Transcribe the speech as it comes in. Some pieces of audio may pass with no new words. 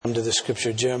come to the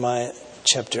scripture, Jeremiah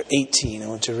chapter 18. I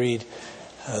want to read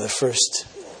the first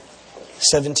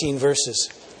 17 verses.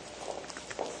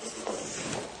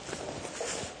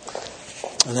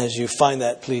 And as you find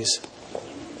that, please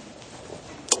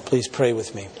pray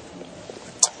with me.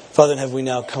 Father in heaven, we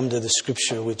now come to the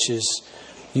scripture, which is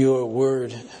your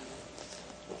word.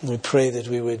 We pray that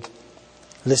we would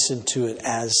listen to it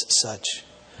as such.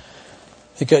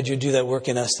 That God, you do that work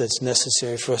in us that's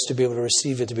necessary for us to be able to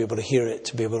receive it, to be able to hear it,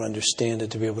 to be able to understand it,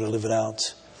 to be able to live it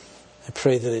out. I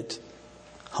pray that it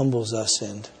humbles us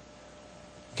and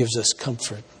gives us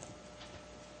comfort.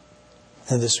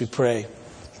 And this we pray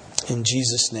in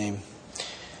Jesus' name.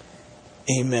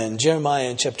 Amen.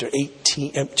 Jeremiah in chapter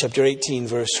 18,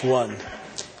 verse 1.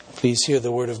 Please hear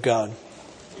the word of God.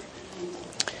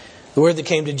 The word that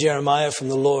came to Jeremiah from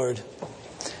the Lord.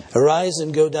 Arise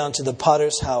and go down to the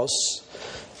potter's house,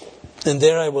 and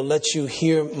there I will let you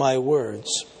hear my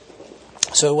words.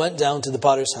 So I went down to the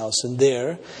potter's house, and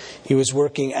there he was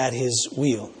working at his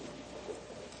wheel.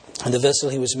 And the vessel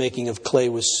he was making of clay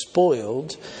was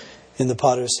spoiled in the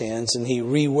potter's hands, and he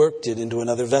reworked it into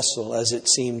another vessel, as it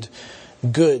seemed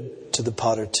good to the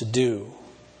potter to do.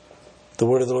 The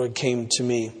word of the Lord came to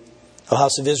me. O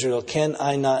house of Israel, can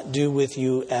I not do with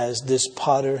you as this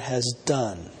potter has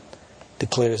done?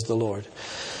 Declares the Lord.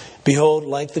 Behold,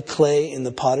 like the clay in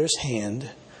the potter's hand,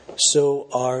 so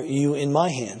are you in my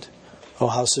hand, O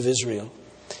house of Israel.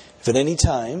 If at any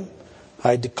time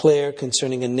I declare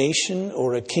concerning a nation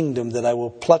or a kingdom that I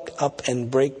will pluck up and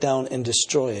break down and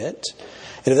destroy it,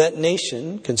 and if that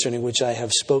nation, concerning which I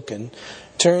have spoken,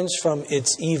 turns from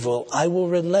its evil, I will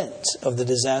relent of the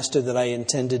disaster that I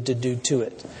intended to do to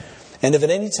it. And if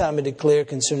at any time I declare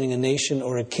concerning a nation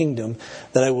or a kingdom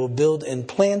that I will build and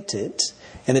plant it,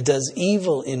 and it does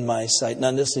evil in my sight,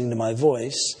 not listening to my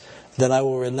voice, then I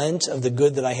will relent of the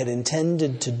good that I had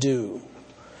intended to do.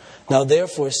 Now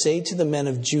therefore say to the men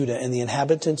of Judah and the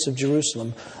inhabitants of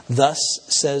Jerusalem, thus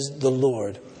says the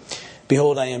Lord,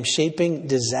 behold, I am shaping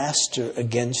disaster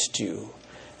against you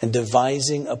and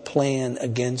devising a plan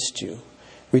against you.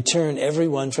 Return every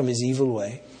one from his evil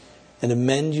way and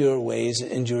amend your ways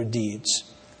and your deeds.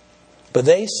 But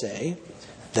they say,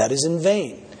 that is in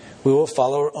vain. We will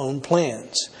follow our own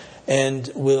plans, and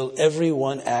will every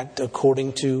one act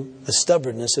according to the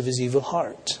stubbornness of his evil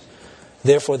heart.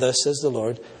 Therefore, thus says the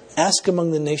Lord, ask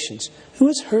among the nations, who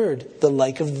has heard the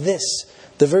like of this?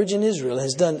 The virgin Israel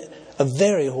has done a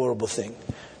very horrible thing.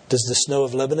 Does the snow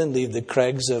of Lebanon leave the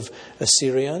crags of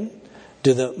Assyrian?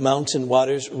 Do the mountain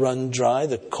waters run dry,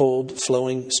 the cold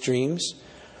flowing streams?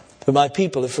 But my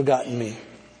people have forgotten me.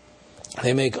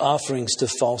 They make offerings to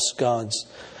false gods.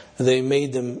 They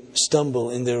made them stumble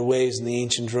in their ways in the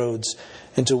ancient roads,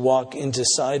 and to walk into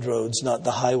side roads, not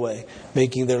the highway,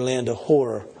 making their land a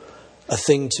horror, a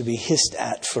thing to be hissed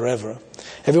at forever.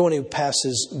 Everyone who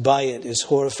passes by it is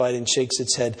horrified and shakes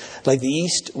its head. Like the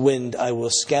east wind, I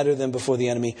will scatter them before the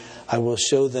enemy. I will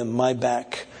show them my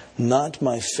back, not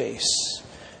my face,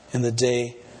 in the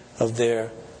day of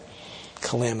their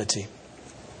calamity.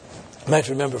 You might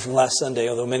remember from last Sunday,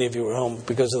 although many of you were home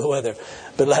because of the weather,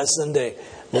 but last Sunday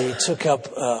we took up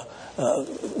a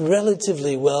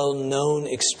relatively well-known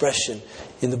expression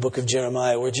in the book of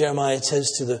Jeremiah, where Jeremiah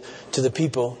says to the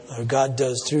people, or God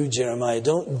does through Jeremiah,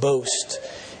 don't boast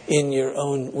in your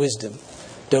own wisdom.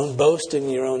 Don't boast in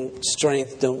your own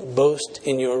strength. Don't boast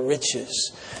in your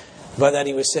riches. By that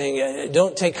he was saying,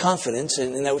 don't take confidence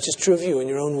in that which is true of you, in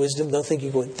your own wisdom. Don't think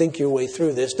you can think your way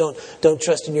through this. Don't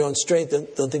trust in your own strength.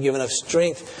 Don't think you have enough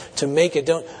strength to make it.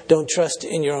 Don't trust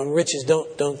in your own riches.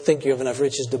 Don't think you have enough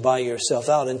riches to buy yourself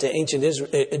out. And to ancient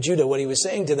Judah, what he was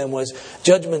saying to them was,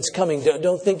 judgment's coming.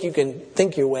 Don't think you can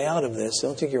think your way out of this.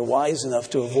 Don't think you're wise enough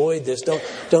to avoid this.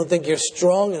 Don't think you're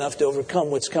strong enough to overcome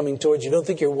what's coming towards you. Don't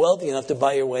think you're wealthy enough to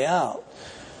buy your way out.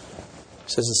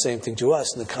 He says the same thing to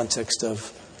us in the context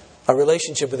of our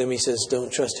relationship with him. He says,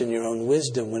 don't trust in your own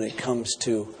wisdom when it comes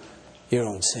to your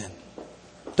own sin.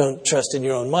 Don't trust in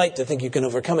your own might to think you can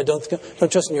overcome it. Don't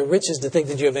trust in your riches to think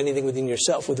that you have anything within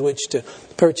yourself with which to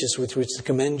purchase, with which to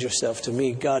commend yourself to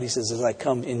me. God, he says, as I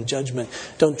come in judgment,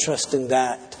 don't trust in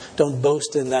that. Don't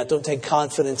boast in that. Don't take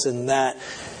confidence in that.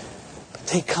 But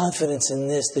take confidence in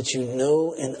this, that you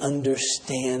know and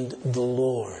understand the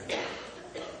Lord,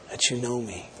 that you know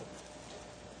me.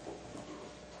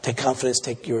 Take confidence,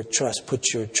 take your trust,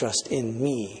 put your trust in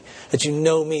me. That you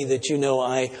know me, that you know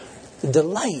I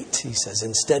delight, he says,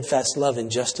 in steadfast love and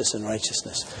justice and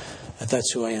righteousness. That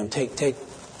that's who I am. Take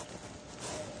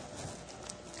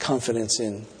confidence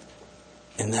in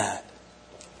that.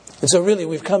 And so really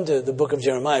we've come to the book of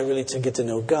Jeremiah really to get to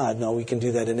know God. Now we can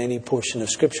do that in any portion of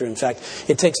Scripture. In fact,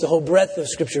 it takes the whole breadth of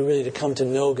Scripture really to come to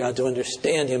know God, to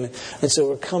understand Him. And so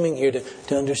we're coming here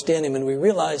to understand Him. And we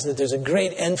realize that there's a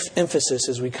great emphasis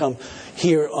as we come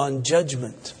here on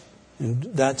judgment. And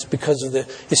that's because of the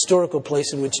historical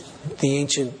place in which the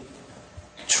ancient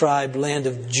tribe land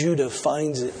of Judah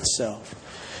finds itself.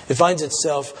 It finds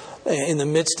itself in the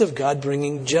midst of God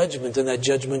bringing judgment, and that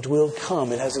judgment will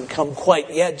come. It hasn't come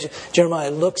quite yet.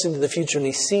 Jeremiah looks into the future and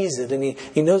he sees it, and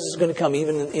he knows it's going to come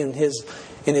even in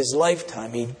his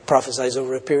lifetime. He prophesies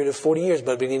over a period of 40 years,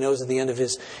 but he knows at the end of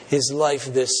his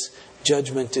life this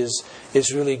judgment is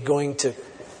really going to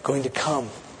come.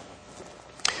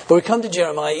 But we come to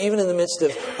Jeremiah even in the midst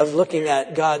of looking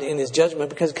at God in His judgment,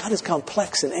 because God is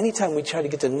complex. And anytime we try to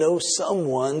get to know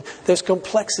someone, there's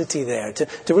complexity there.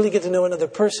 To really get to know another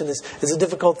person is a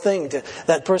difficult thing.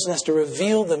 That person has to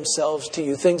reveal themselves to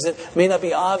you, things that may not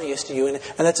be obvious to you. And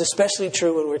that's especially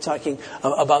true when we're talking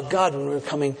about God, when we're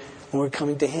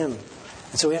coming to Him.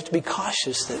 And so we have to be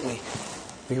cautious that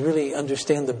we really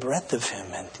understand the breadth of Him,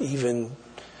 and even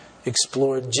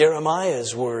explore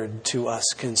Jeremiah's word to us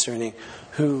concerning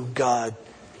who God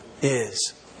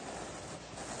is.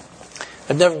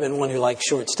 I've never been one who likes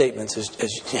short statements,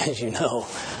 as you know.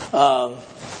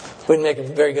 Wouldn't make a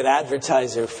very good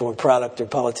advertiser for product or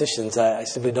politicians. I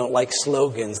simply don't like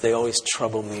slogans. They always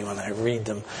trouble me when I read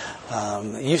them.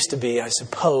 It used to be, I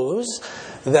suppose,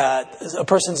 that a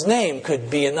person's name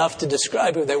could be enough to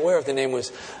describe who they were if the name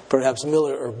was perhaps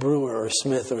Miller or Brewer or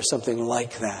Smith or something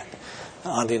like that.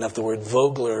 Oddly enough, the word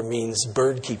Vogler means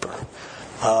bird keeper.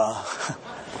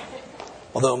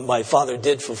 Although my father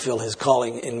did fulfill his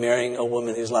calling in marrying a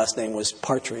woman whose last name was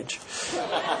Partridge.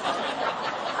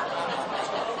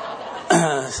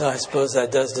 So I suppose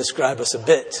that does describe us a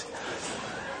bit.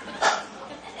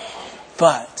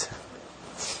 But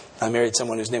I married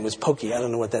someone whose name was Pokey. I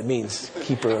don't know what that means.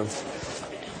 Keeper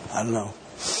of, I don't know.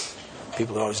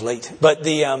 People are always late. But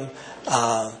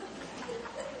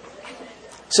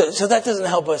So that doesn't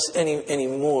help us any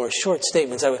more. Short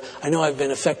statements. I know I've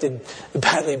been affected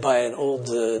badly by an old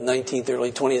 19th,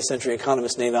 early 20th century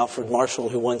economist named Alfred Marshall,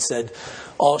 who once said,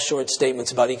 all short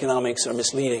statements about economics are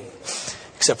misleading,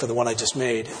 except for the one I just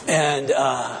made. And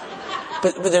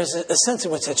but there's a sense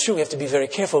in which that's true. We have to be very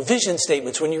careful. Vision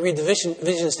statements. When you read the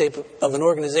vision statement of an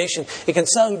organization, it can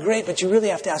sound great, but you really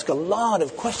have to ask a lot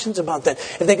of questions about that.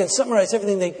 If they can summarize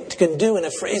everything they can do in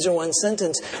a phrase or one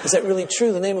sentence, is that really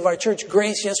true? The name of our church,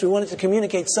 Grace, yes, we wanted to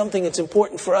communicate something. It's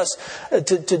important for us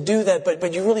to do that,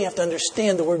 but you really have to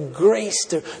understand the word grace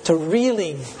to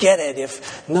really get it.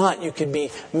 If not, you could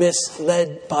be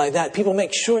misled by that. People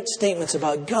make short statements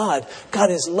about God.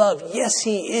 God is love. Yes,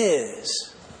 He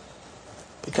is.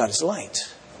 But God is light.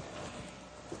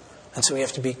 And so we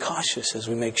have to be cautious as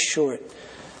we make short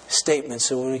statements.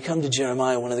 So when we come to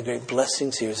Jeremiah, one of the great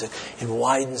blessings here is that it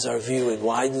widens our view, it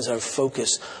widens our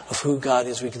focus of who God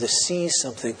is. We get to see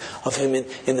something of Him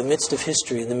in the midst of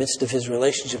history, in the midst of His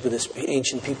relationship with this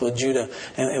ancient people of Judah.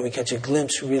 And we catch a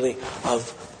glimpse really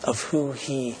of who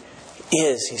He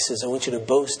is. He says, I want you to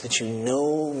boast that you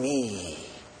know me.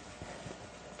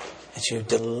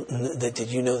 That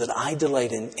you know that I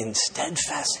delight in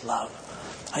steadfast love.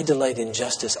 I delight in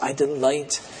justice. I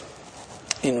delight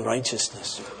in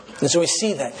righteousness. And so we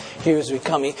see that here as we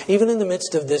come, even in the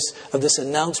midst of this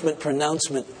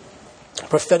pronouncement,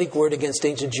 prophetic word against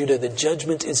ancient Judah, the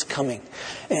judgment is coming.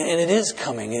 And it is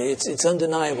coming. It's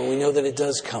undeniable. We know that it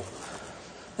does come.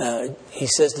 He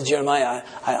says to Jeremiah,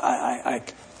 I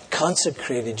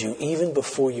consecrated you even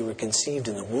before you were conceived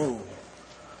in the womb.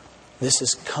 This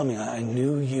is coming. I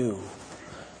knew you.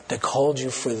 That called you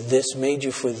for this, made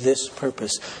you for this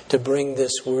purpose, to bring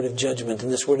this word of judgment.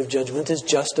 And this word of judgment is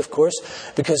just, of course,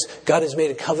 because God has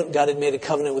made a covenant. God had made a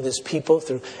covenant with His people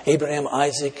through Abraham,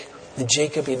 Isaac, and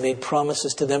Jacob. He had made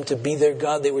promises to them to be their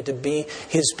God. They were to be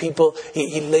His people.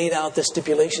 He laid out the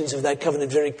stipulations of that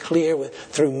covenant very clear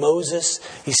through Moses.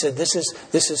 He said, this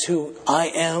is who I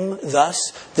am, thus.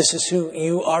 This is who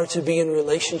you are to be in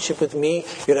relationship with me.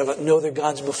 You're to have no other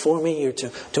gods before me. You're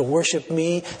to worship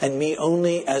me and me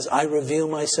only as I reveal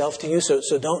myself to you. So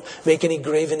don't make any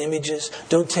graven images.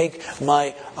 Don't take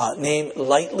my name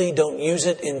lightly. Don't use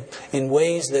it in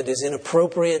ways that is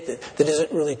inappropriate, that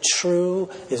isn't really true,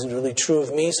 isn't really true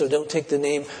of me. So don't take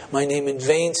my name in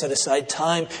vain. Set aside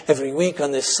time every week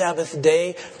on this Sabbath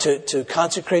day to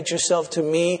consecrate yourself to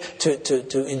me,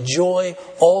 to enjoy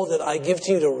all that I give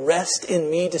to you, to rest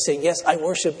in me, to say, yes, I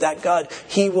worship that God.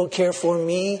 He will care for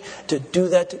me. To do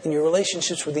that in your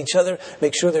relationships with each other.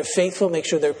 Make sure they're faithful. Make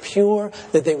sure they're pure.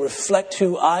 That they reflect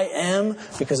who I am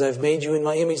because I've made you in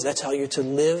my image. That's how you're to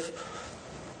live.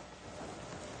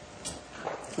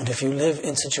 And if you live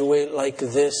in such a way like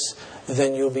this,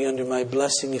 then you'll be under my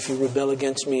blessing. If you rebel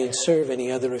against me and serve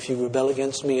any other, if you rebel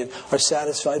against me and are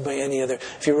satisfied by any other,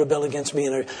 if you rebel against me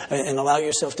and allow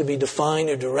yourself to be defined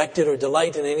or directed or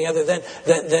delight in any other, then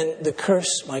the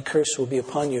curse, my curse will be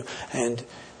upon you. And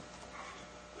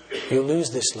you'll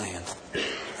lose this land.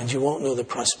 And you won't know the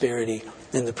prosperity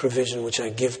and the provision which I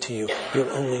give to you. You'll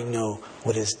only know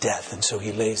what is death. And so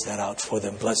he lays that out for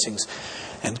them, blessings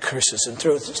and curses. And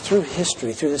through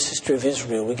history, through this history of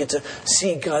Israel, we get to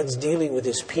see God's dealing with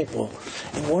his people.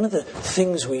 And one of the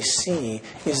things we see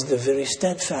is the very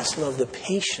steadfast love, the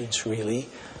patience, really,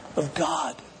 of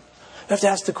God. You have to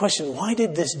ask the question, why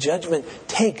did this judgment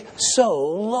take so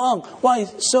long? Why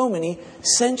so many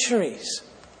centuries?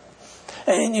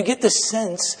 And you get the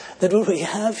sense that what we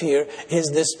have here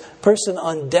is this person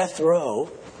on death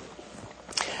row,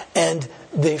 and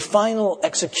the final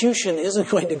execution isn't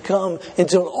going to come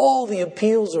until all the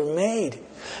appeals are made.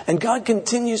 And God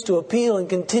continues to appeal and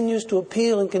continues to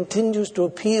appeal and continues to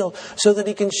appeal so that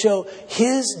he can show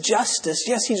his justice.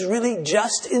 Yes, he's really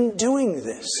just in doing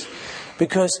this,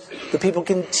 because the people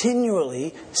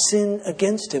continually sin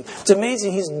against him. It's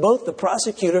amazing. He's both the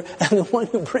prosecutor and the one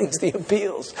who brings the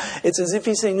appeals. It's as if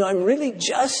he's saying, no, I'm really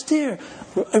just here.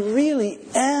 I really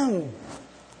am.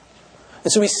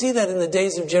 And so we see that in the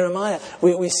days of Jeremiah.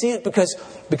 We see it because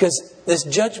this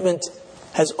judgment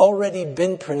has already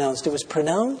been pronounced. It was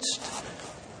pronounced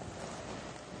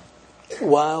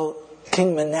while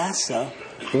King Manasseh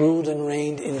ruled and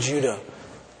reigned in Judah.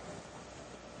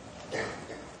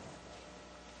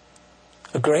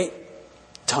 A great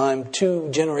time, 2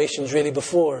 generations really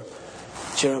before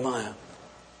Jeremiah.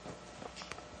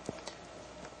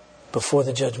 Before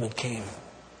the judgment came.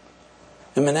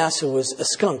 And Manasseh was a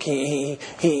skunk. He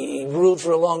ruled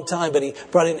for a long time, but he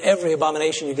brought in every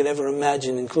abomination you could ever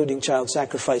imagine, including child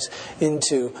sacrifice,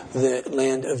 into the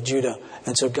land of Judah.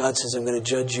 And so God says, I'm going to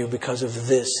judge you because of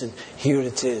this, and here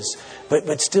it is.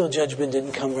 But still, judgment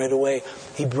didn't come right away.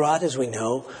 He brought, as we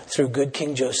know, through good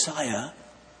King Josiah,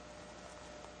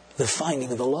 the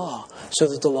finding of the law, so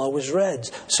that the law was read,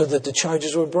 so that the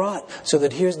charges were brought, so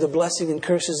that here's the blessing and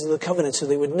curses of the covenant, so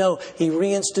they would know. He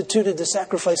reinstituted the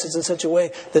sacrifices in such a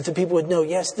way that the people would know,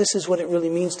 yes, this is what it really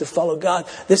means to follow God.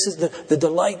 This is the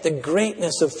delight, the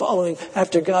greatness of following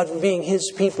after God and being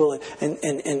his people. And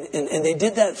they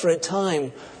did that for a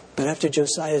time, but after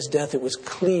Josiah's death, it was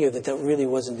clear that really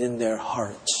wasn't in their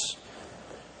hearts.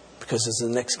 Because as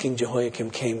the next King Jehoiakim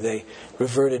came, they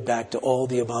reverted back to all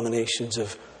the abominations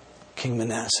of King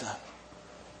Manasseh.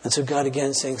 And so God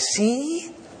again saying,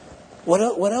 see, what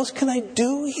else can I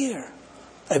do here?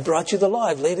 I brought you the law.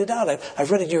 I've laid it out.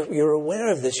 I've read it. You're aware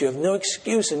of this. You have no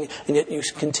excuse, and yet you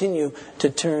continue to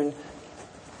turn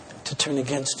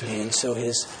against me. And so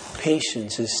his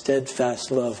patience, his steadfast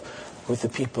love with the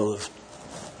people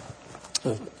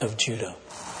of Judah.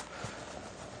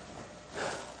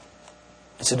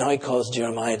 And so now he calls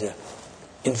Jeremiah to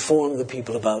inform the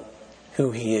people about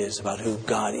who he is, about who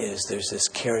God is. There's this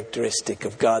characteristic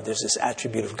of God. There's this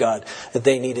attribute of God that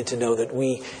they needed to know, that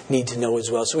we need to know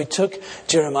as well. So we took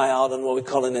Jeremiah out on what we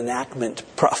call an enactment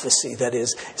prophecy. That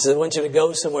is, he said, I want you to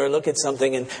go somewhere, look at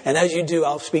something, and as you do,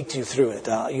 I'll speak to you through it.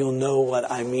 You'll know what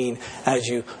I mean as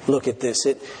you look at this.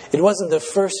 It wasn't the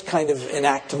first kind of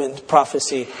enactment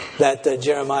prophecy that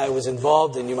Jeremiah was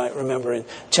involved in. You might remember in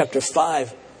chapter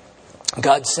 5,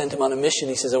 God sent him on a mission.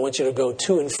 He says, I want you to go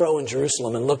to and fro in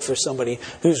Jerusalem and look for somebody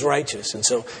who's righteous. And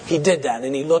so he did that.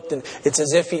 And he looked, and it's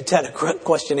as if he'd had a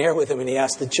questionnaire with him. And he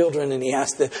asked the children, and he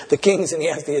asked the kings, and he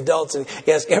asked the adults, and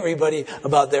he asked everybody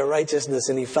about their righteousness.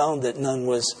 And he found that none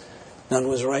was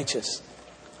righteous.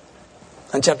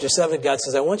 In chapter 7, God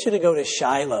says, I want you to go to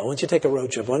Shiloh. I want you to take a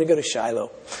road trip. I want you to go to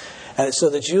Shiloh.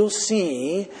 So that you'll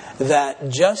see that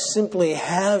just simply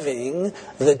having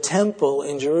the temple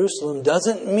in Jerusalem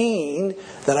doesn't mean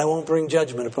that I won't bring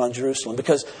judgment upon Jerusalem.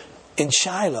 Because in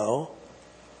Shiloh,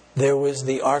 there was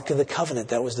the Ark of the Covenant.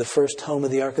 That was the first home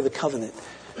of the Ark of the Covenant.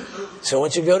 So I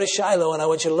want you to go to Shiloh, and I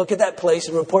want you to look at that place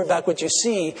and report back what you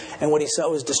see. And what he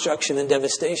saw was destruction and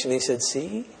devastation. He said,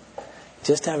 see?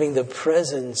 Just having the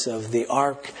presence of the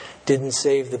ark didn't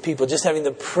save the people. Just having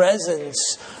the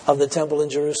presence of the temple in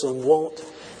Jerusalem won't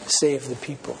save the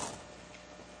people.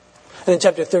 And in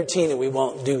chapter 13, and we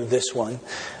won't do this one,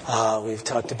 we've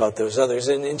talked about those others.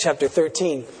 In chapter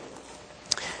 13,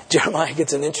 Jeremiah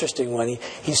gets an interesting one.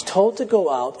 He's told to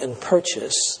go out and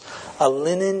purchase a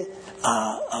linen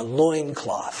a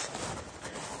loincloth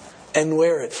and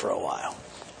wear it for a while.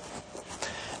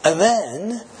 And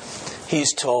then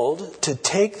he's told to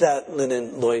take that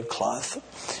linen loincloth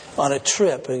on a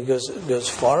trip, and he goes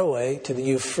far away to the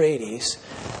Euphrates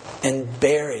and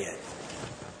bury it.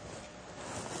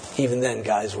 Even then,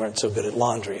 guys weren't so good at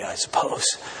laundry, I suppose.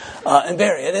 And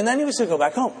bury it. And then he was to go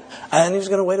back home. And he was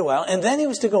going to wait a while. And then he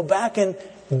was to go back and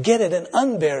get it and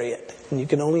unbury it. And you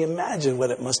can only imagine what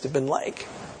it must have been like.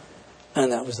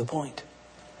 And that was the point.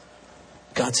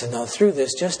 God said, now through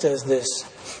this, just as this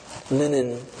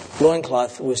linen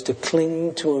loincloth was to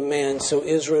cling to a man, so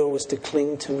Israel was to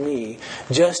cling to me.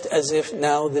 Just as if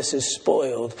now this is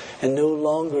spoiled and no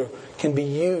longer can be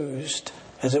used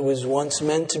as it was once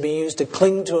meant to be used to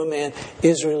cling to a man,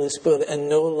 Israel is spoiled and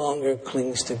no longer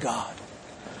clings to God.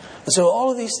 And so all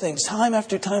of these things, time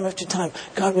after time after time,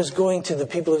 God was going to the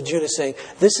people of Judah saying,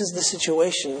 this is the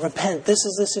situation, repent. This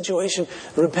is the situation,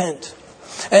 repent.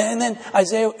 And then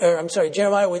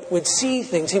Jeremiah would see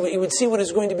things. He would see what it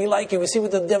was going to be like. He would see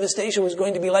what the devastation was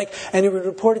going to be like. And he would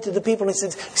report it to the people. And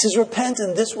he says, repent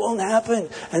and this won't happen.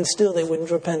 And still they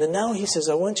wouldn't repent. And now he says,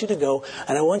 I want you to go.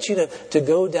 And I want you to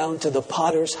go down to the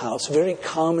potter's house. Very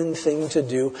common thing to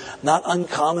do. Not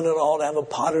uncommon at all to have a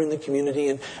potter in the community.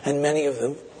 And many of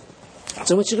them.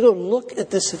 So I want you to go look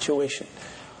at this situation.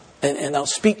 And I'll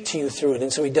speak to you through it.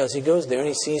 And so he does. He goes there and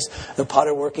he sees the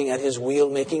potter working at his wheel,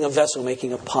 making a vessel,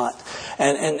 making a pot.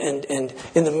 And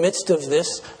in the midst of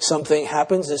this, something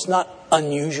happens that's not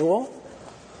unusual.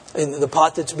 And the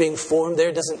pot that's being formed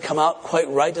there doesn't come out quite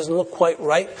right, doesn't look quite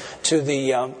right to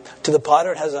the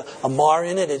potter. It has a mar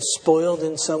in it. It's spoiled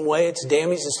in some way. It's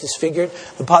damaged. It's disfigured.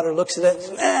 The potter looks at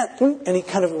it and he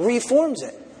kind of reforms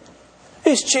it.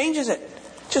 He just changes it.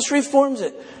 Just reforms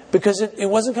it. Because it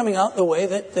wasn't coming out the way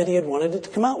that he had wanted it to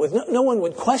come out with. No one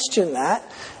would question that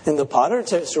in the potter.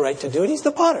 It's the right to do it. He's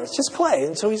the potter. It's just clay.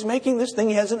 And so he's making this thing.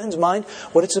 He has it in his mind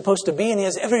what it's supposed to be. And he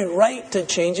has every right to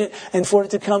change it and for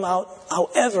it to come out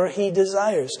however he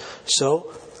desires.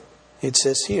 So it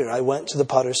says here, I went to the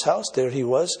potter's house. There he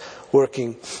was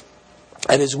working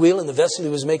at his wheel. And the vessel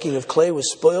he was making of clay was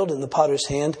spoiled in the potter's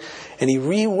hand. And he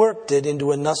reworked it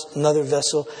into another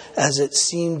vessel as it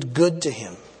seemed good to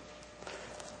him.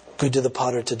 Good to the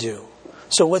potter to do.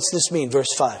 So what's this mean?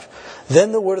 Verse 5.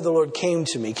 Then the word of the Lord came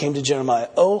to Jeremiah,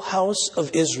 O house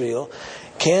of Israel,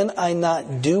 can I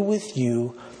not do with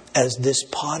you as this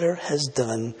potter has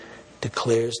done,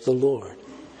 declares the Lord.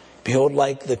 Behold,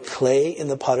 like the clay in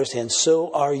the potter's hand,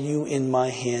 so are you in my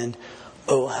hand,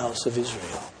 O house of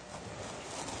Israel.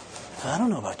 Now, I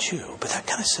don't know about you, but that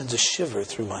kind of sends a shiver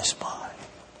through my spine.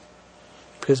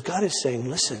 Because God is saying,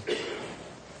 listen,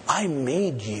 I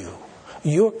made you.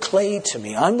 You're clay to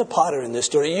me. I'm the potter in this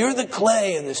story. You're the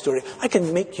clay in this story. I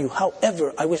can make you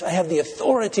however I wish. I have the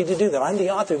authority to do that. I'm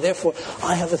the author. Therefore,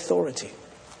 I have authority.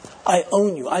 I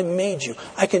own you. I made you.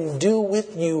 I can do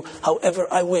with you however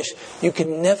I wish. You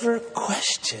can never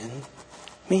question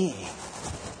me.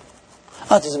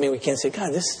 That doesn't mean we can't say,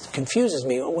 God, this confuses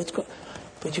me.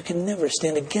 But you can never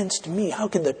stand against me. How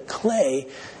can the clay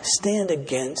stand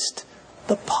against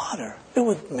the potter? It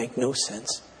would make no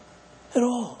sense at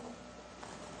all.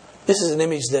 This is an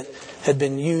image that had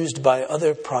been used by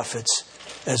other prophets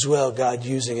as well, God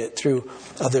using it through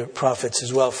other prophets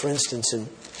as well. For instance,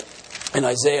 in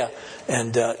Isaiah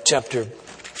and chapter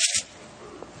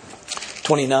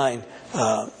 29,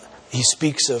 he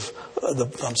speaks of,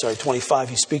 25,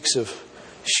 he speaks of,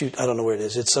 I don't know where it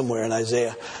is. It's somewhere in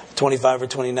Isaiah 25 or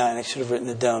 29. I should have written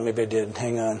it down. Maybe I did.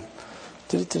 Hang on.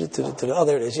 Oh,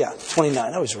 there it is. Yeah,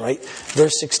 29. I was right.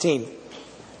 Verse 16.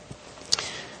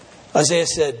 Isaiah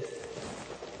said,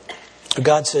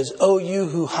 God says, O you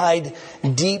who hide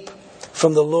deep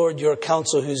from the Lord your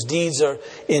counsel, whose deeds are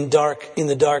in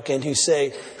the dark, and who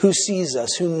say, who sees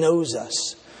us, who knows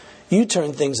us? You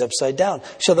turn things upside down.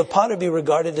 Shall the potter be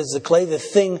regarded as the clay? The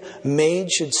thing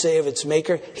made should say of its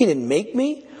maker, he didn't make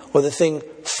me. Or the thing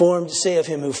formed say of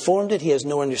him who formed it, he has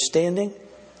no understanding.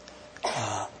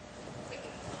 God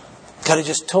had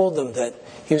just told them that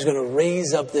he was going to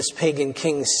raise up this pagan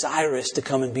king Cyrus to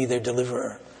come and be their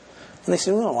deliverer. And they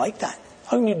said, we don't like that.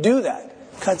 How can you do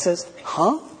that? God says,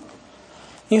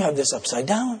 you have this upside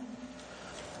down.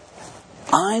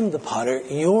 I'm the potter.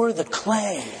 You're the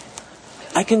clay.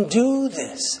 I can do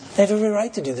this. I have every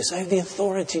right to do this. I have the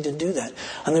authority to do that.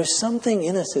 And there's something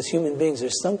in us as human beings,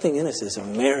 there's something in us as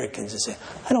Americans that say,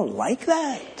 I don't like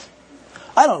that.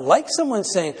 I don't like someone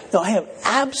saying, no, I have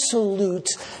absolute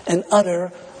and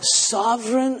utter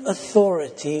sovereign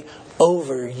authority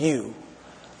over you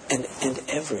and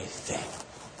everything.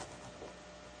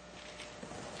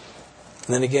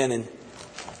 And then again in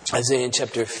Isaiah in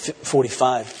chapter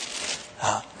 45,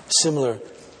 similar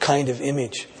kind of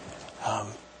image.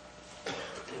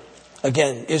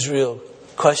 Again, Israel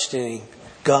questioning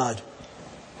God.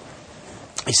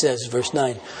 He says, verse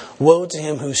 9, woe to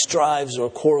him who strives or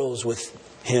quarrels with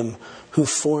him who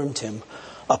formed him,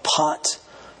 a pot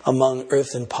among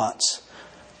earthen pots.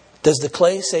 Does the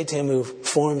clay say to him who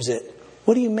forms it,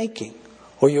 what are you making?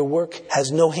 Or your work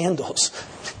has no handles?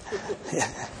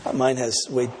 Mine has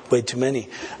way too many.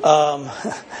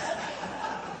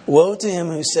 Woe to him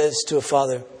who says to a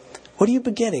father, what are you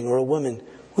begetting? Or a woman,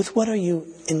 with what are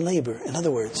you in labor? In other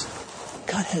words,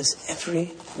 God has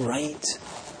every right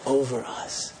over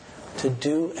us to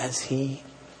do as He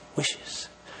wishes.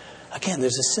 Again,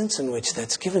 there's a sense in which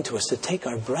that's given to us to take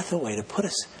our breath away, to put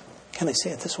us, can I say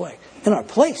it this way, in our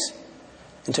place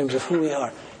in terms of who we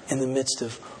are in the midst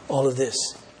of all of this.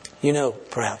 You know,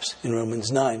 perhaps in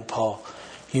Romans 9, Paul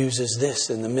uses this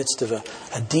in the midst of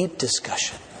a deep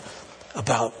discussion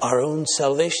about our own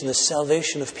salvation, the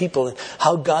salvation of people, and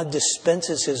how God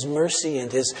dispenses His mercy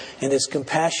and His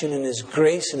compassion and His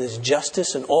grace and His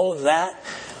justice and all of that.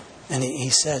 And he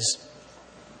says,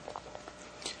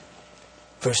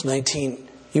 verse 19,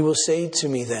 you will say to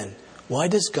me then, why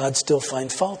does God still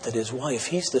find fault? That is, why? If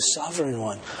He's the sovereign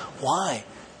one, why?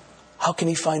 How can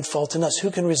He find fault in us?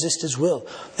 Who can resist His will?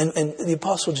 And the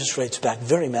apostle just writes back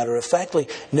very matter-of-factly,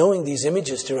 knowing these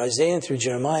images through Isaiah and through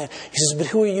Jeremiah. He says, but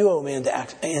who are you, O man,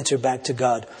 to answer back to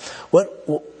God? What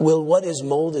will what is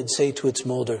molded say to its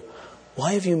molder?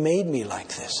 Why have you made me like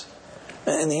this?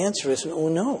 And the answer is, oh,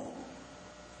 no.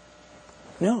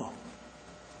 No.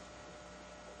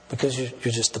 Because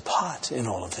you're just the pot in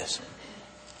all of this.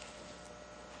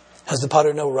 Has the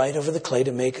potter no right over the clay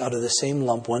to make out of the same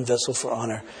lump one vessel for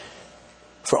honor,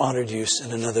 for honored use,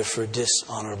 and another for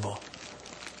dishonorable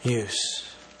use?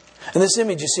 And this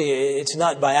image, you see, it's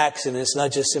not by accident. It's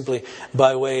not just simply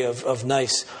by way of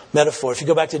nice metaphor. If you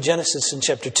go back to Genesis in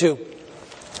chapter 2,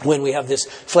 when we have this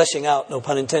fleshing out, no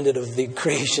pun intended, of the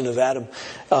creation of Adam,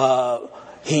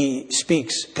 He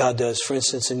speaks, God does, for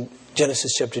instance, in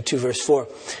Genesis chapter 2, verse 4.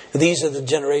 These are the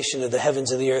generation of the heavens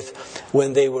and the earth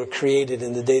when they were created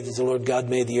in the day that the Lord God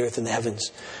made the earth and the heavens.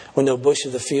 When no bush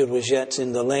of the field was yet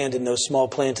in the land and no small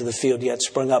plant of the field yet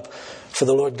sprung up. For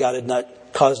the Lord God had not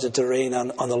caused it to rain on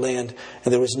the land,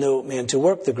 and there was no man to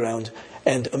work the ground.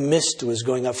 And a mist was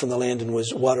going up from the land and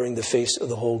was watering the face of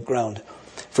the whole ground.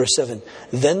 Verse 7,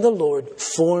 then the Lord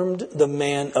formed the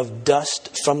man of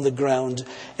dust from the ground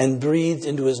and breathed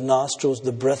into his nostrils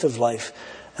the breath of life,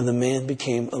 and the man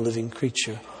became a living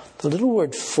creature. The little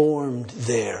word formed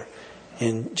there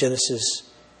in Genesis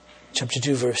chapter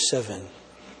 2, verse 7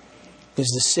 is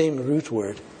the same root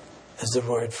word as the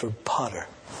word for potter.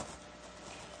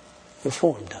 He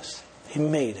formed us. He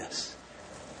made us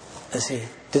as He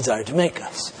desired to make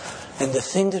us. And the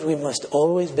thing that we must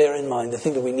always bear in mind, the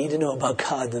thing that we need to know about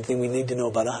God, the thing we need to know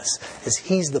about us, is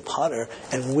He's the potter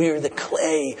and we're the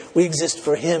clay. We exist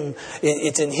for Him.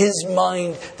 It's in His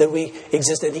mind that we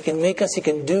exist. And He can make us. He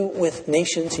can do with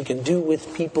nations. He can do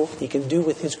with people. He can do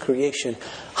with His creation.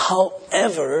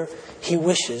 However He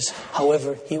wishes,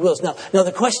 however He wills. Now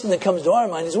the question that comes to our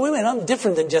mind is, wait a minute, I'm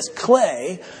different than just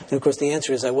clay. And of course the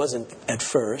answer is I wasn't at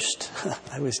first.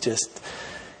 I was just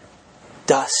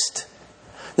dust.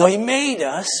 Now He made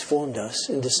us, formed us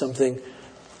into something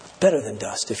better than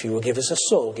dust, if you will. Gave us a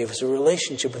soul, gave us a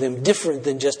relationship with Him, different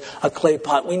than just a clay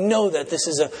pot. We know that this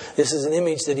is an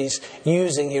image that He's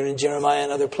using here in Jeremiah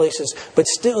and other places. But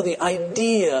still, the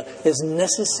idea is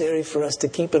necessary for us to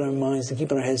keep in our minds, to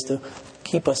keep in our heads, to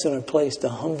keep us in our place, to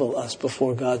humble us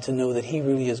before God, to know that He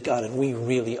really is God and we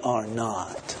really are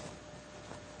not.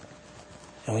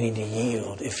 And we need to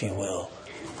yield, if you will,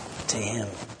 to Him.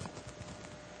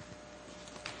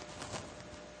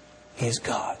 He's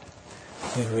God.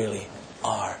 We really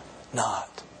are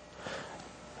not.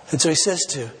 And so He says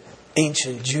to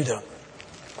ancient Judah,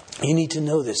 you need to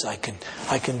know this. I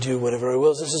can do whatever I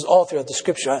will. This is all throughout the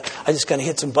Scripture. I just kind of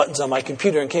hit some buttons on my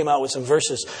computer and came out with some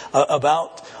verses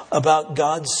about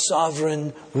God's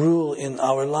sovereign rule in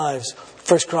our lives.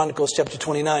 1 Chronicles chapter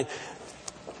 29.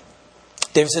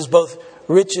 David says, both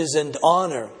riches and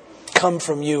honor come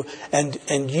from you,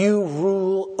 and you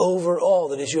rule over all.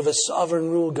 That is, you have a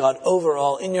sovereign rule, God, over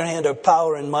all. In your hand are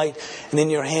power and might, and in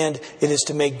your hand it is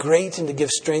to make great and to give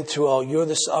strength to all. You're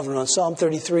the sovereign one. Psalm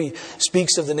 33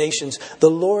 speaks of the nations. The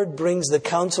Lord brings the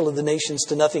counsel of the nations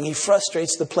to nothing. He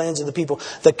frustrates the plans of the people.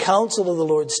 The counsel of the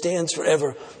Lord stands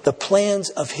forever, the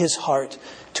plans of His heart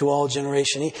to all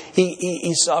generation.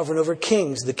 He's sovereign over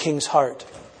kings, the king's heart.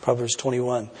 Proverbs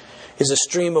 21 is a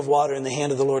stream of water in the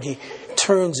hand of the Lord. He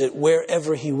turns it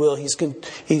wherever He will.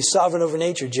 He's sovereign over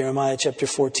nature. Jeremiah chapter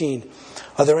 14.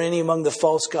 Are there any among the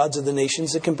false gods of the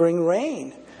nations that can bring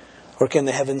rain? Or can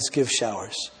the heavens give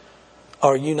showers?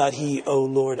 Are you not He, O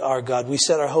Lord our God? We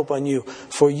set our hope on you,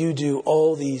 for you do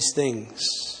all these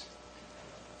things.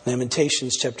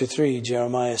 Lamentations chapter 3,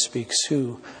 Jeremiah speaks,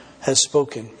 who has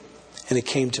spoken, and it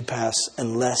came to pass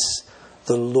unless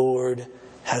the Lord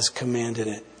has commanded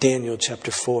it. Daniel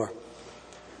chapter 4.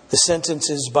 The sentence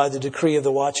is by the decree of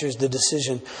the watchers, the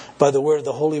decision by the word of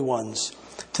the holy ones,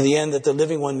 to the end that the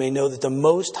living one may know that the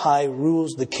Most High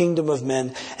rules the kingdom of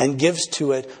men and gives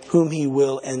to it whom he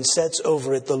will and sets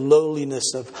over it the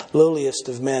lowliest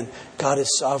of men. God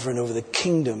is sovereign over the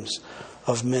kingdoms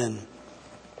of men.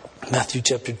 Matthew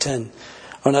chapter 10.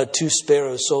 Are not 2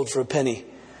 sparrows sold for a penny,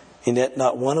 and yet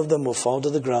not one of them will fall to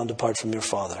the ground apart from your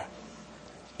Father?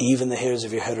 Even the hairs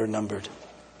of your head are numbered.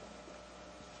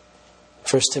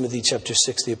 1 Timothy chapter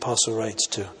 6, the apostle writes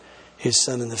to his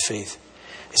son in the faith.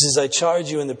 He says, I charge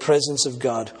you in the presence of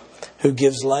God, who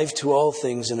gives life to all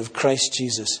things, and of Christ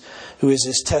Jesus, who is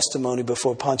his testimony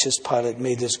before Pontius Pilate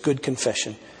made this good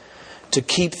confession, to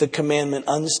keep the commandment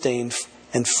unstained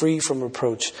and free from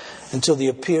reproach until the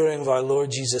appearing of our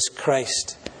Lord Jesus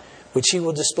Christ, which he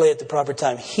will display at the proper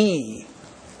time. He,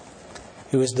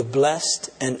 who is the blessed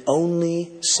and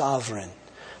only sovereign,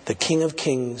 the King of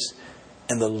kings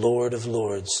and the Lord of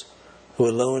lords, who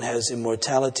alone has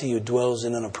immortality, who dwells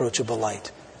in unapproachable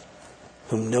light,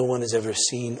 whom no one has ever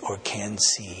seen or can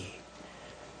see.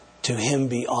 To him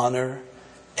be honor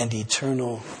and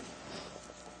eternal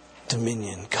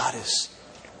dominion. God is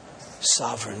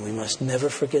sovereign. We must never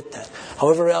forget that.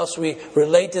 However else we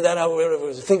relate to that, however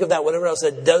we think of that, whatever else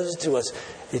that does to us,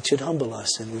 it should humble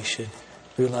us, and we should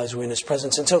realize we're in his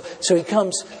presence. And so he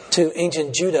comes to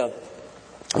ancient Judah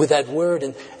with that word,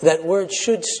 and that word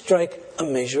should strike a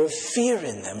measure of fear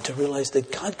in them, to realize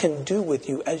that God can do with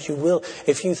you as you will.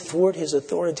 If you thwart his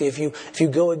authority, if you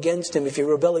go against him, if you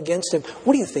rebel against him,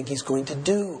 what do you think he's going to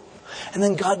do? And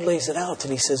then God lays it out,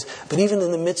 and he says, but even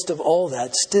in the midst of all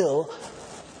that, still,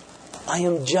 I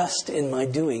am just in my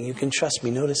doing. You can trust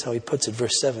me. Notice how he puts it,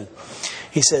 verse 7.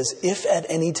 He says, if at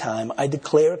any time I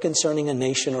declare concerning a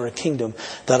nation or a kingdom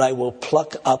that I will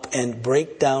pluck up and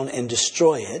break down and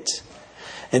destroy it,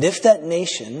 and if that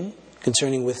nation,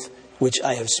 concerning with which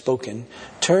I have spoken,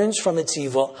 turns from its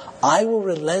evil, I will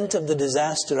relent of the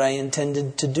disaster I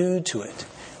intended to do to it.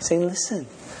 He's saying, listen,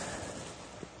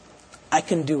 I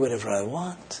can do whatever I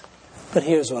want, but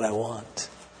here's what I want.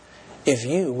 If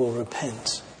you will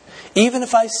repent, even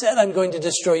if I said I'm going to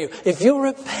destroy you, if you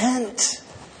repent,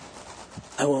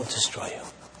 I won't destroy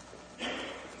you.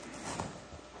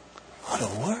 What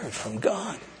a word from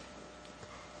God.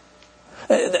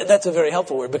 That's a very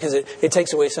helpful word, because it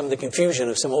takes away some of the confusion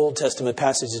of some Old Testament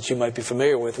passages that you might be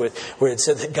familiar with where it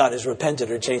said that God has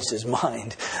repented or changed his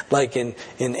mind. Like in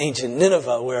ancient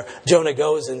Nineveh, where Jonah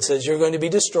goes and says, you're going to be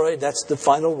destroyed. That's the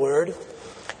final word.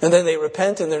 And then they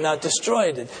repent and they're not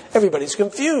destroyed. And everybody's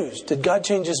confused. Did God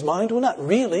change his mind? Well, not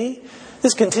really.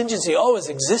 This contingency always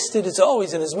existed. It's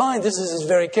always in his mind. This is his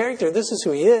very character. This is who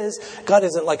he is. God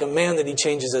isn't like a man that he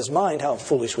changes his mind. How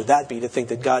foolish would that be, to think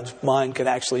that God's mind could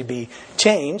actually be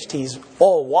changed? He's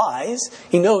all wise.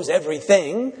 He knows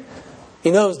everything. He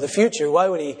knows the future. Why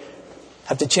would he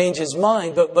have to change his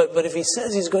mind? But if he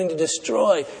says he's going to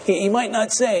destroy, he might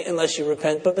not say, unless you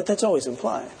repent, but that's always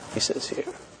implied, he says here.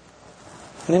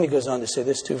 And then he goes on to say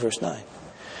this too, verse 9.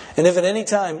 And if at any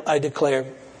time I declare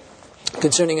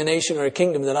concerning a nation or a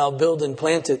kingdom that I'll build and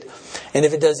plant it, and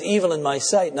if it does evil in my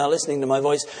sight, not listening to my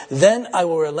voice, then I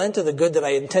will relent of the good that I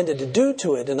intended to do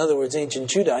to it. In other words,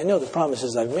 ancient Judah, I know the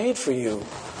promises I've made for you.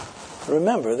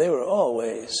 Remember, they were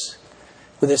always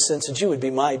with this sense that you would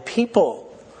be my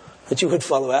people, that you would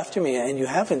follow after me, and you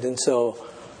haven't, and so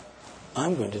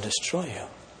I'm going to destroy you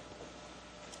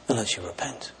unless you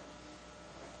repent.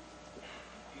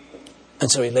 And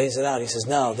so he lays it out. He says,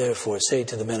 now, therefore, say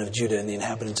to the men of Judah and the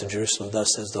inhabitants of Jerusalem,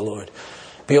 thus says the Lord,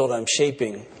 behold, I'm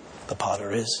shaping, the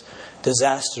potter is,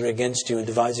 disaster against you and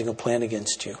devising a plan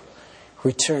against you.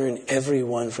 Return every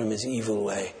one from his evil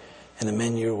way and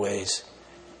amend your ways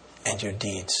and your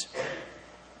deeds.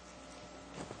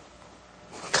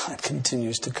 God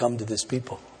continues to come to this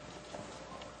people.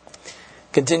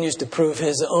 Continues to prove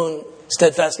his own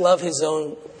steadfast love, his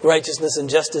own righteousness and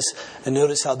justice. And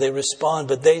notice how they respond.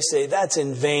 But they say, that's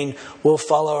in vain. We'll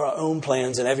follow our own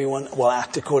plans, and everyone will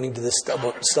act according to the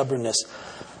stubbornness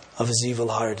of his evil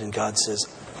heart. And God says,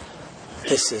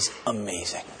 this is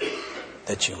amazing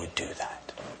that you would do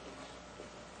that.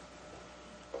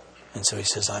 And so he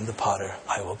says, I'm the potter.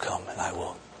 I will come and I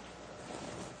will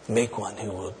make one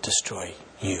who will destroy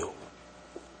you.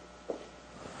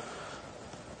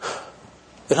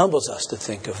 It humbles us to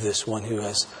think of this one who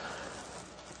has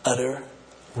utter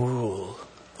rule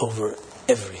over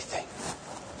everything.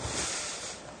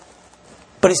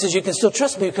 But he says, you can still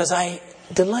trust me because I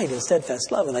delight in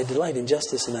steadfast love, and I delight in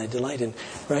justice, and I delight in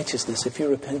righteousness. If you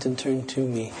repent and turn to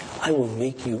me, I will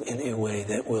make you in a way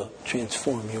that will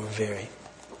transform your very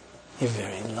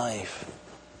life.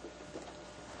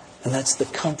 And that's the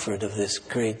comfort of this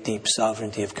great deep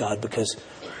sovereignty of God, because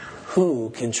who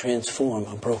can transform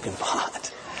a broken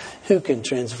pot? Who can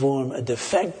transform a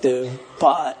defective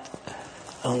pot?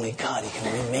 Only God. He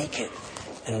can remake it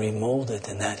and remold it,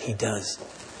 and that He does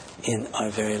in our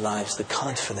very lives. The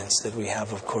confidence that we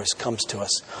have, of course, comes to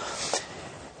us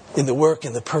in the work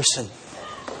and the person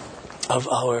of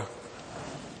our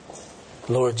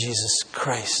Lord Jesus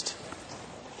Christ.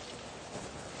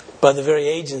 By the very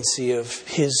agency of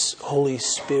His Holy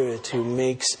Spirit, who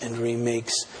makes and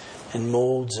remakes and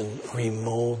molds and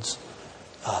remolds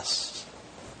us.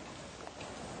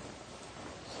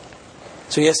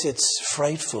 So yes, it's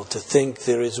frightful to think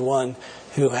there is one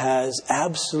who has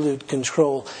absolute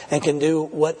control and can do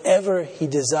whatever He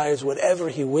desires, whatever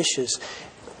He wishes,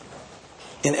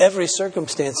 in every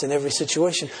circumstance, in every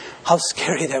situation. How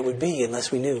scary that would be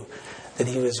unless we knew that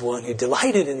He was one who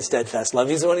delighted in steadfast love.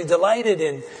 He's the one who delighted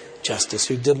in justice,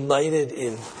 who delighted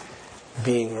in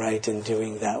being right and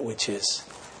doing that which is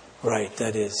right,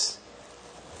 that is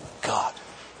God.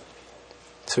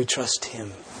 So we trust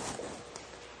Him.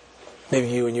 Maybe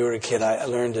you, when you were a kid, I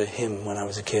learned a hymn when I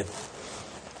was a kid.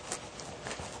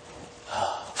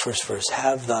 First verse,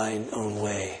 have thine own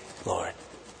way, Lord.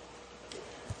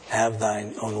 Have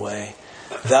thine own way.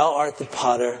 Thou art the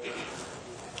potter,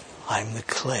 I'm the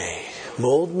clay.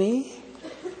 Mold me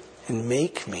and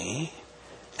make me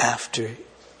after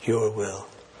your will,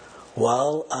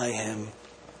 while I am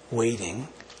waiting,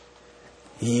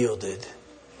 yielded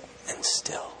and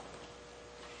still.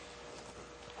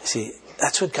 You see,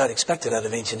 that's what God expected out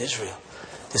of ancient Israel.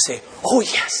 To say, oh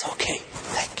yes, okay,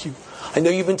 thank you. I know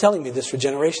you've been telling me this for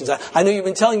generations. I know you've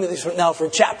been telling me this now for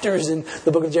chapters in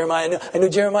the book of Jeremiah. I know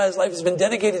Jeremiah's life has been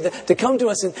dedicated to come to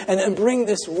us and bring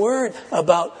this word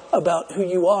about who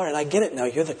you are. And I get it now.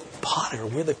 You're the potter.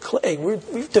 We're the clay. We're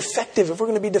defective. If we're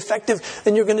going to be defective,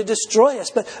 then you're going to destroy us.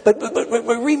 But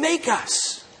remake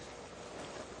us.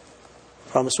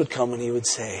 Promise would come when He would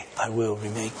say, I will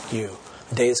remake you.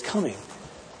 The day is coming.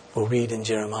 We'll read in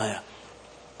Jeremiah,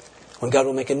 when God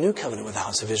will make a new covenant with the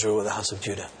house of Israel, with the house of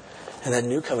Judah. And that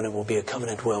new covenant will be a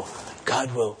covenant where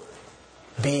God will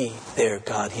be their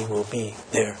God. He will be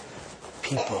their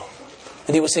people.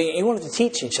 And He will say, you wanted to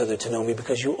teach each other to know me,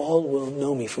 because you all will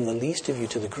know me, from the least of you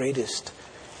to the greatest,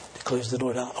 declares the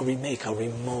Lord. I'll remake, I'll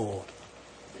remold.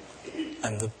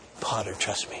 I'm the potter,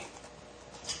 trust me.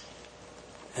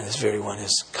 And this very one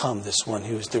has come, this one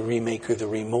who is the remaker, the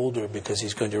remolder, because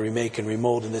He's going to remake and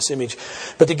remold in this image.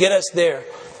 But to get us there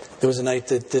was a night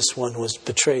that this one was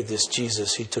betrayed, this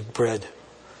Jesus. He took bread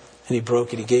and He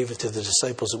broke it. He gave it to the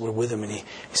disciples that were with Him. And he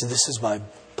said, this is my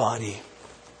body.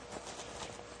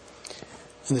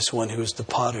 And this one who is the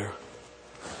potter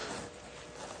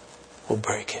will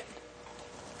break it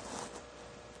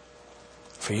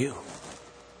for you.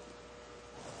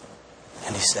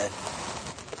 And He said,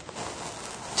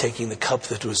 taking the cup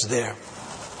that was there,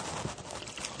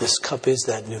 this cup is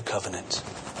that new covenant.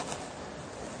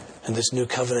 And this new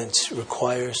covenant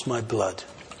requires my blood,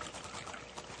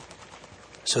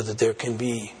 so that there can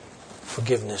be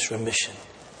forgiveness, remission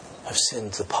of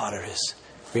sins. The potter is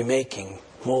remaking,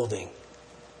 molding.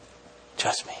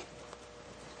 Trust me.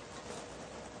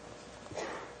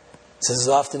 It says, as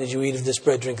often as you eat of this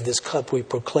bread, drink of this cup, we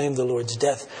proclaim the Lord's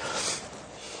death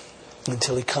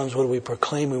until He comes. What are we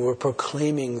proclaiming? We're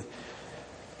proclaiming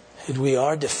that we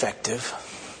are defective,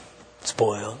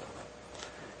 spoiled.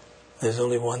 There's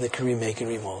only one that can remake and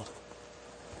remold.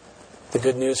 The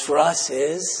good news for us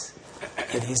is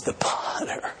that He's the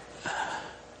potter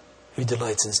who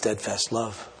delights in steadfast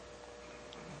love.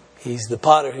 He's the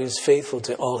potter who's faithful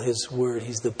to all His word.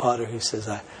 He's the potter who says,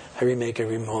 I remake, I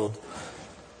remold.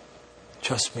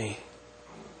 Trust me.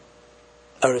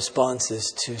 Our response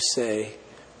is to say,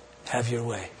 have your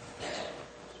way.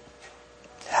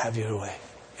 Have your way.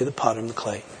 You're the potter, I'm the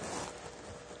clay.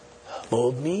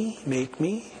 Mold me, make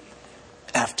me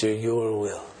after your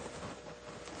will.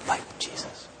 Like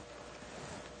Jesus.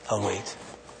 I'll wait.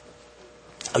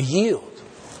 I'll yield.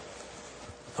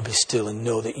 I'll be still and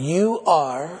know that you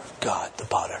are God, the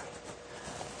potter.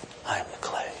 I am the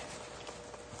clay.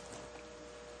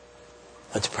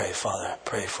 Let's pray, Father.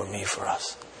 Pray for me, for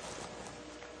us.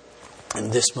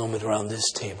 In this moment around this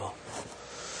table,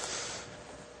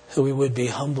 that we would be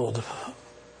humbled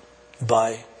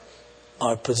by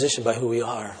our position, by who we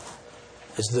are,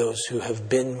 as those who have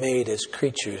been made as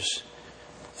creatures,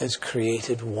 as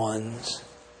created ones.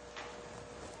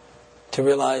 To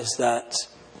realize that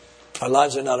Our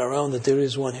lives are not our own, that there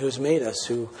is one who has made us,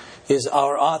 who is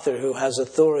our author, who has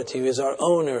authority, who is our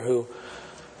owner, who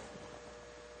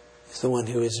is the one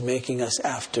who is making us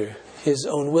after His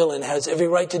own will and has every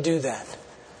right to do that,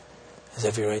 has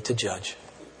every right to judge.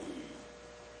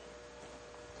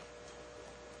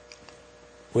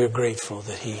 We're grateful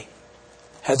that He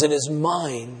has in His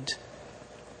mind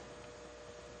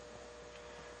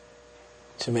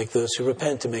to make those who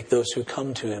repent, to make those who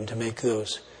come to Him, to make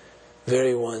those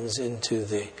very ones into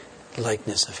the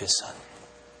likeness of His Son.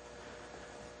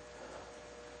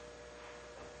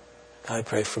 I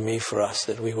pray for me, for us,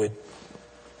 that we would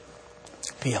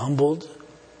be humbled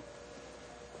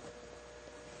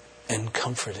and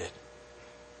comforted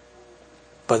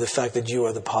by the fact that You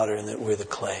are the potter and that we're the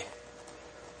clay.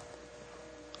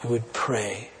 We would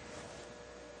pray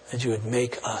that You would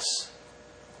make us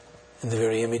in the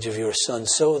very image of Your Son,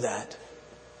 so that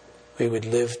we would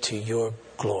live to Your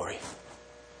glory.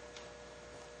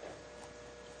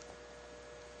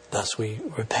 Thus we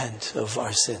repent of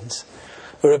our sins.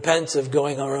 We repent of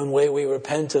going our own way. We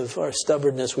repent of our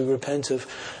stubbornness. We repent of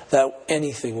that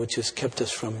anything which has kept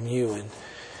us from You, and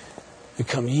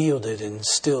become yielded and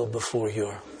still before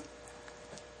Your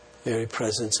very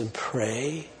presence, and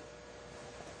pray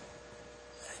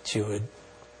that You would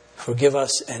forgive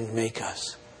us and make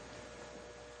us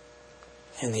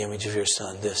in the image of Your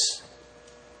Son. This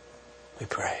we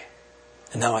pray.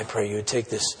 And now I pray You would take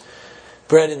this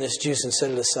bread and this juice and set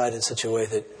it aside in such a way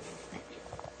that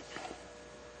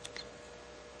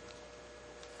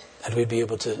we'd be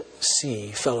able to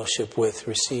see, fellowship with,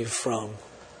 receive from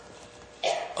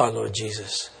our Lord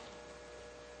Jesus,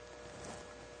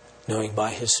 knowing by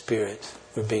His Spirit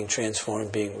we're being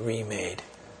transformed, being remade.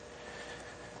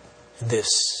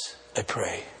 This I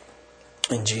pray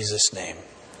in Jesus' name.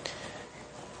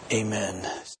 Amen.